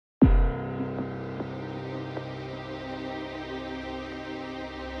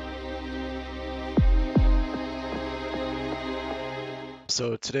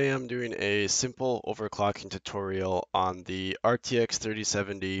So today I'm doing a simple overclocking tutorial on the RTX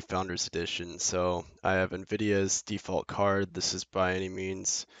 3070 Founders Edition. So I have Nvidia's default card. This is by any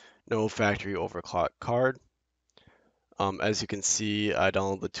means no factory overclock card. As you can see, I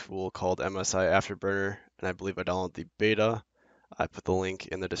downloaded the tool called MSI Afterburner, and I believe I downloaded the beta. I put the link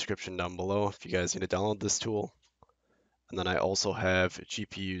in the description down below if you guys need to download this tool. And then I also have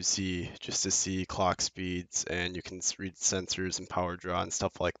GPU-Z just to see clock speeds, and you can read sensors and power draw and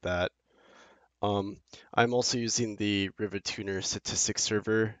stuff like that. I'm also using the Rivet Tuner statistics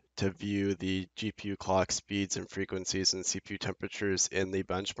server to view the GPU clock speeds and frequencies and CPU temperatures in the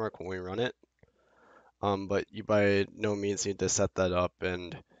benchmark when we run it. But you by no means need to set that up,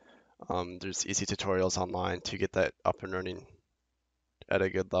 and there's easy tutorials online to get that up and running at a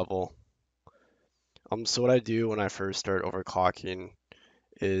good level. So what I do when I first start overclocking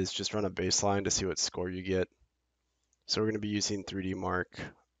is just run a baseline to see what score you get. So we're going to be using 3D Mark,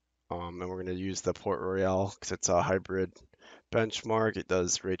 and we're going to use the Port Royale because it's a hybrid benchmark. It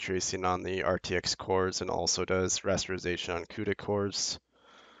does ray tracing on the RTX cores and also does rasterization on CUDA cores.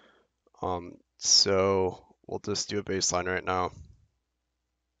 So we'll just do a baseline right now.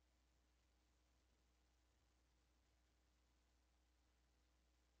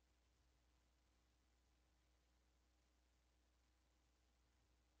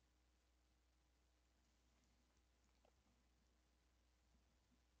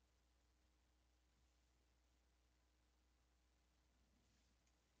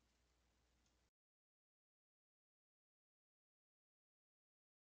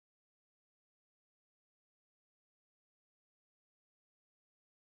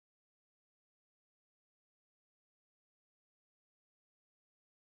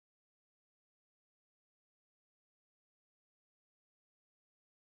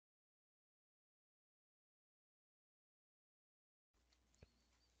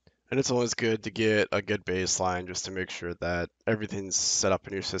 And it's always good to get a good baseline just to make sure that everything's set up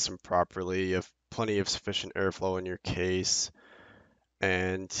in your system properly. You have plenty of sufficient airflow in your case,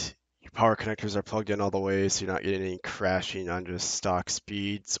 and your power connectors are plugged in all the way so you're not getting any crashing on just stock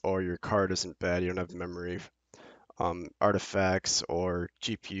speeds, or your card isn't bad, you don't have memory artifacts or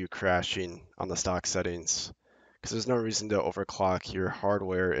GPU crashing on the stock settings. Because there's no reason to overclock your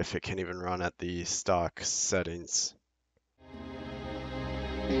hardware if it can't even run at the stock settings.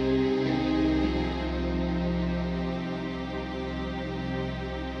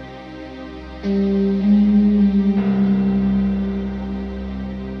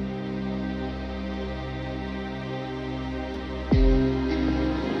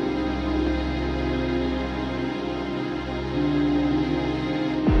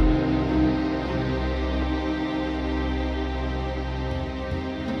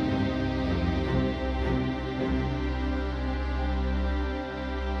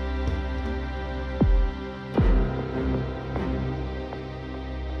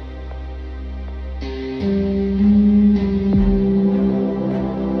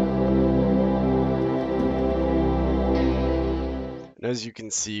 And as you can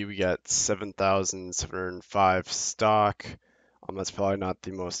see, we got 7,705 stock. That's probably not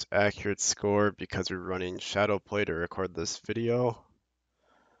the most accurate score because we're running Shadowplay to record this video.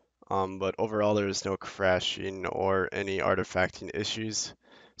 But overall, there is no crashing or any artifacting issues,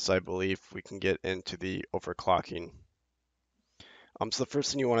 so I believe we can get into the overclocking. So the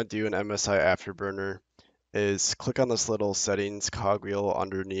first thing you want to do in MSI Afterburner is click on this little settings cogwheel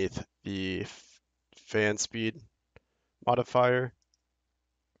underneath the fan speed modifier.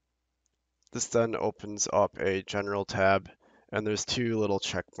 This then opens up a general tab, and there's two little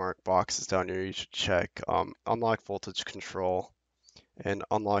check mark boxes down here you should check. Unlock voltage control and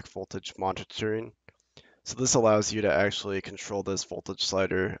unlock voltage monitoring. So this allows you to actually control this voltage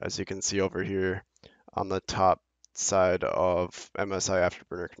slider, as you can see over here on the top side of MSI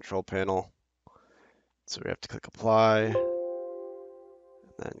Afterburner control panel. So we have to click apply, and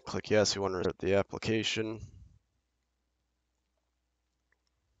then click yes, we want to restart the application.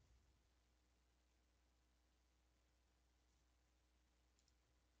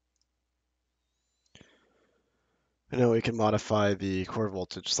 And now we can modify the core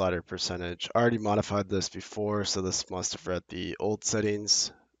voltage slider percentage. I already modified this before, so this must have read the old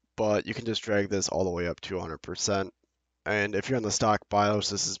settings, but you can just drag this all the way up to 100%. And if you're on the stock BIOS,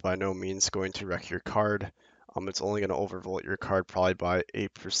 this is by no means going to wreck your card. It's only going to overvolt your card probably by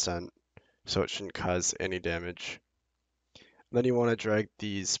 8%, so it shouldn't cause any damage. And then you want to drag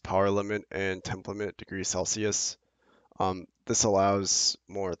these power limit and temp limit degrees Celsius. This allows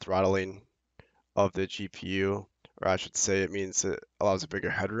more throttling of the GPU, or I should say it means it allows a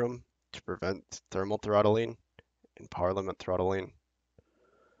bigger headroom to prevent thermal throttling and power limit throttling.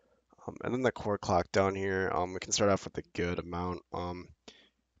 And then the core clock down here, we can start off with a good amount.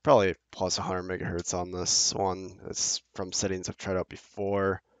 Probably plus 100 megahertz on this one. It's from settings I've tried out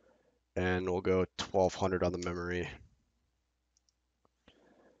before, and we'll go 1200 on the memory.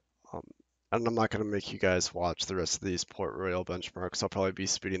 Um, and I'm not going to make you guys watch the rest of these Port Royal benchmarks. I'll probably be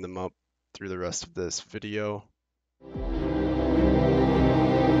speeding them up through the rest of this video.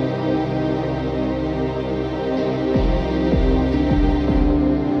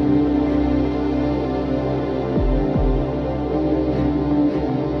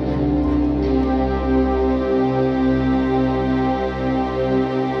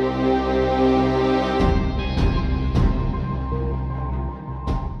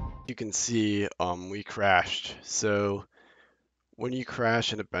 You can see we crashed. So when you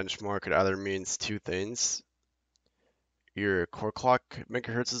crash in a benchmark, it either means two things. Your core clock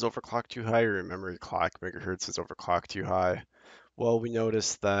megahertz is overclocked too high, or your memory clock megahertz is overclocked too high. Well, we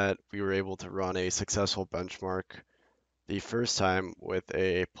noticed that we were able to run a successful benchmark the first time with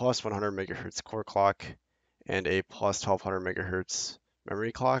a plus 100 megahertz core clock and a plus 1200 megahertz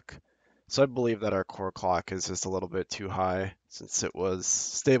memory clock. So I believe that our core clock is just a little bit too high since it was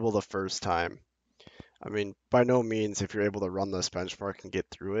stable the first time. I mean, by no means, if you're able to run this benchmark and get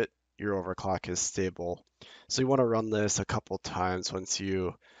through it, your overclock is stable. So you want to run this a couple times once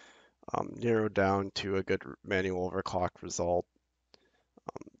you narrow down to a good manual overclock result.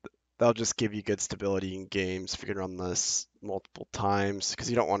 That'll just give you good stability in games if you can run this multiple times, because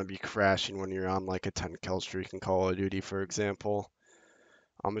you don't want to be crashing when you're on like a 10 kill streak in Call of Duty, for example.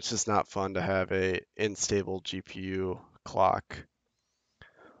 It's just not fun to have a unstable GPU clock.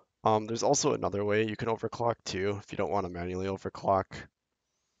 There's also another way you can overclock too, if you don't want to manually overclock.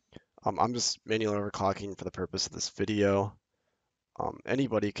 I'm just manually overclocking for the purpose of this video.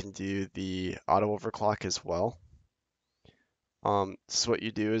 Anybody can do the auto overclock as well. So what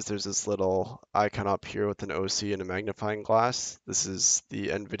you do is there's this little icon up here with an OC and a magnifying glass. This is the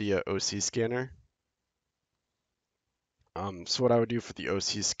Nvidia OC scanner. So what I would do for the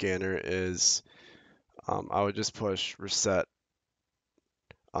OC scanner is I would just push reset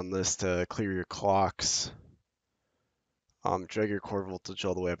on this to clear your clocks. Drag your core voltage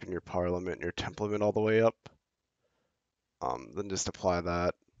all the way up and your power limit and your temp limit all the way up. Then just apply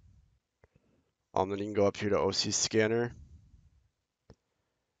that. Then you can go up here to OC scanner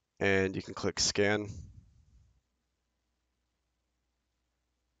and you can click scan.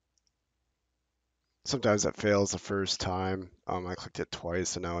 Sometimes that fails the first time. I clicked it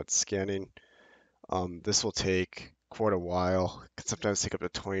twice and now it's scanning. This will take quite a while. It can sometimes take up to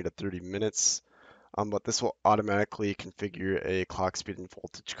 20 to 30 minutes. But this will automatically configure a clock speed and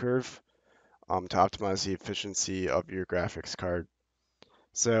voltage curve to optimize the efficiency of your graphics card.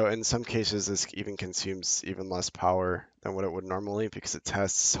 So in some cases, this even consumes even less power than what it would normally because it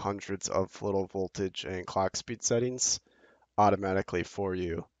tests hundreds of little voltage and clock speed settings automatically for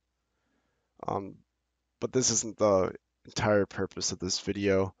you. But this isn't the entire purpose of this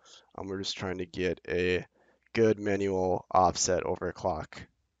video. We're just trying to get a good manual offset overclock.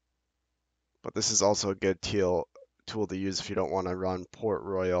 But this is also a good tool to use if you don't want to run Port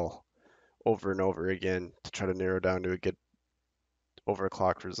Royal over and over again to try to narrow down to a good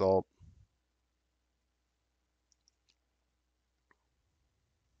overclock result.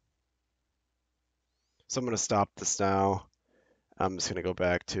 So I'm going to stop this now. I'm just going to go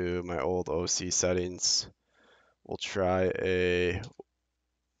back to my old OC settings. We'll try a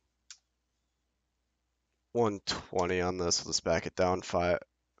 120 on this. We'll just back it down 5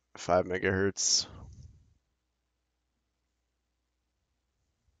 megahertz.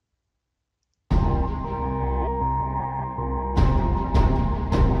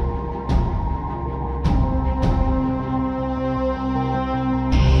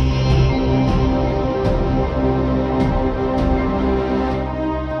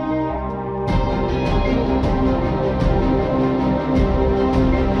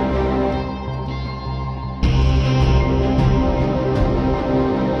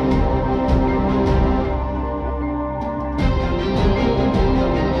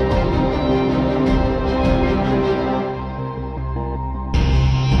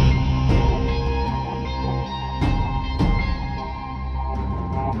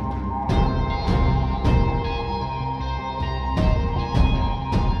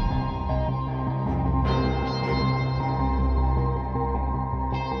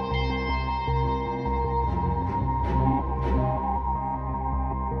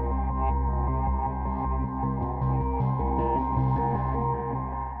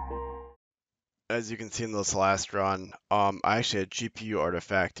 As you can see in this last run, I actually had GPU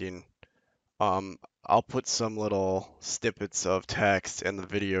artifacting Um, I'll put some little snippets of text in the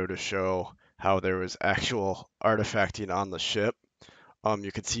video to show how there was actual artifacting on the ship.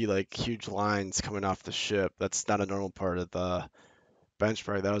 You could see like huge lines coming off the ship. That's not a normal part of the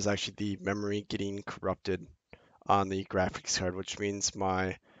benchmark. That was actually the memory getting corrupted on the graphics card, which means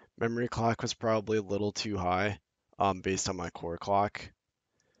my memory clock was probably a little too high, based on my core clock.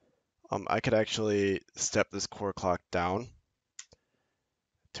 I could actually step this core clock down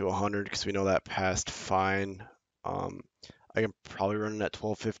to 100 because we know that passed fine. Um, I can probably run it at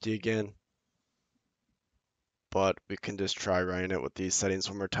 1250 again, but we can just try running it with these settings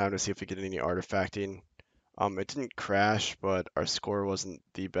one more time to see if we get any artifacting. It didn't crash, but our score wasn't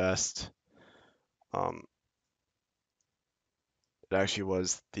the best. Um, it actually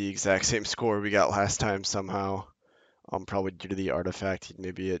was the exact same score we got last time somehow. Probably due to the artifacting.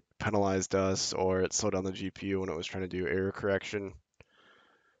 Maybe it penalized us or it slowed down the GPU when it was trying to do error correction.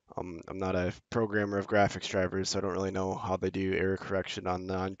 I'm not a programmer of graphics drivers, so I don't really know how they do error correction on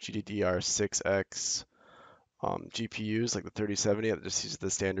non-GDDR6X GPUs like the 3070 that just uses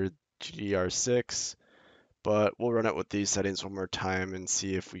the standard GDDR6. But we'll run it with these settings one more time and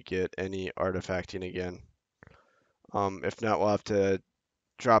see if we get any artifacting again. If not, we'll have to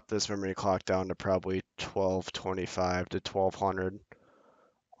drop this memory clock down to probably 1225 to 1200.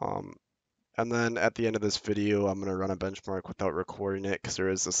 And then at the end of this video, I'm going to run a benchmark without recording it because there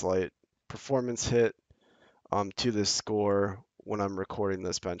is a slight performance hit to this score when I'm recording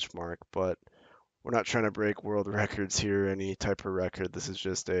this benchmark. But we're not trying to break world records here, any type of record. This is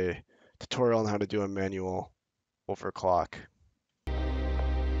just a tutorial on how to do a manual overclock.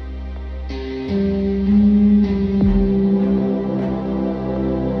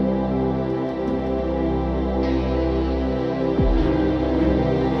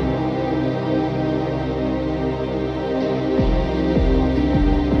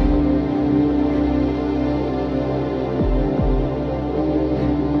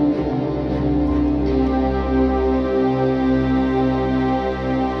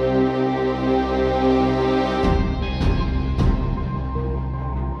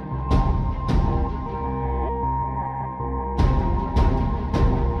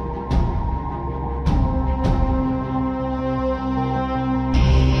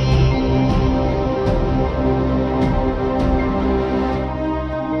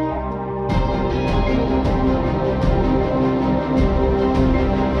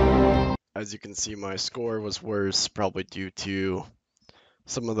 As you can see, my score was worse, probably due to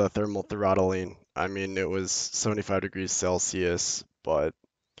some of the thermal throttling. I mean, it was 75 degrees Celsius, but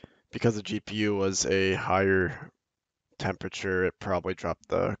because the GPU was a higher temperature, it probably dropped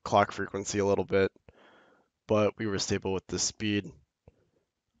the clock frequency a little bit, but we were stable with the speed.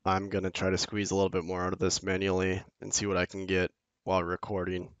 I'm going to try to squeeze a little bit more out of this manually and see what I can get while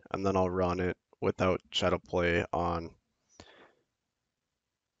recording, and then I'll run it without shadow play on.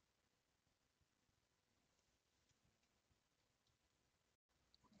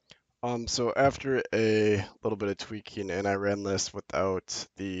 So after a little bit of tweaking and I ran this without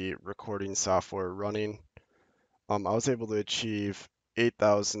the recording software running, I was able to achieve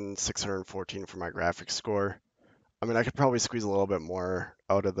 8,614 for my graphics score. I mean, I could probably squeeze a little bit more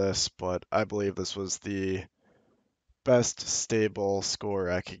out of this, but I believe this was the best stable score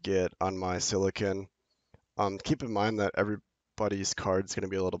I could get on my silicon. Keep in mind that everybody's card is going to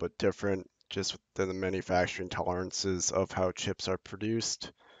be a little bit different, just within the manufacturing tolerances of how chips are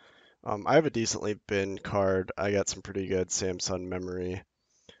produced. I have a decently bin card. I got some pretty good Samsung memory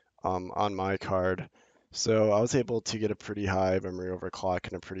on my card. So I was able to get a pretty high memory overclock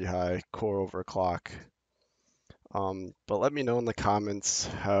and a pretty high core overclock. But let me know in the comments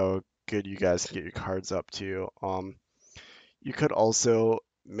how good you guys can get your cards up to. You could also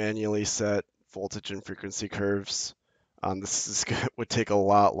manually set voltage and frequency curves. Would take a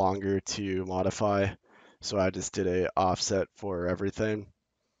lot longer to modify, so I just did a offset for everything.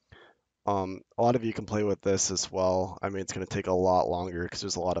 A lot of you can play with this as well. I mean, it's going to take a lot longer because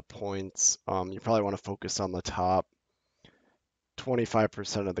there's a lot of points. You probably want to focus on the top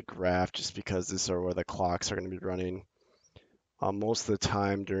 25% of the graph just because these are where the clocks are going to be running most of the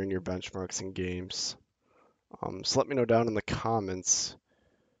time during your benchmarks and games. So let me know down in the comments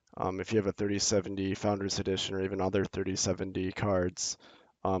if you have a 3070 Founders Edition or even other 3070 cards.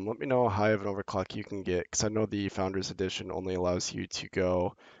 Let me know how high of an overclock you can get, because I know the Founders Edition only allows you to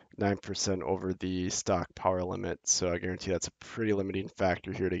go 9% over the stock power limit, so I guarantee that's a pretty limiting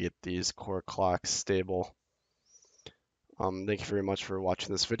factor here to get these core clocks stable. Thank you very much for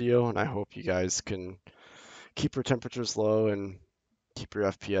watching this video, and I hope you guys can keep your temperatures low and keep your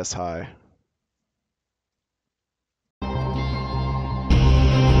FPS high.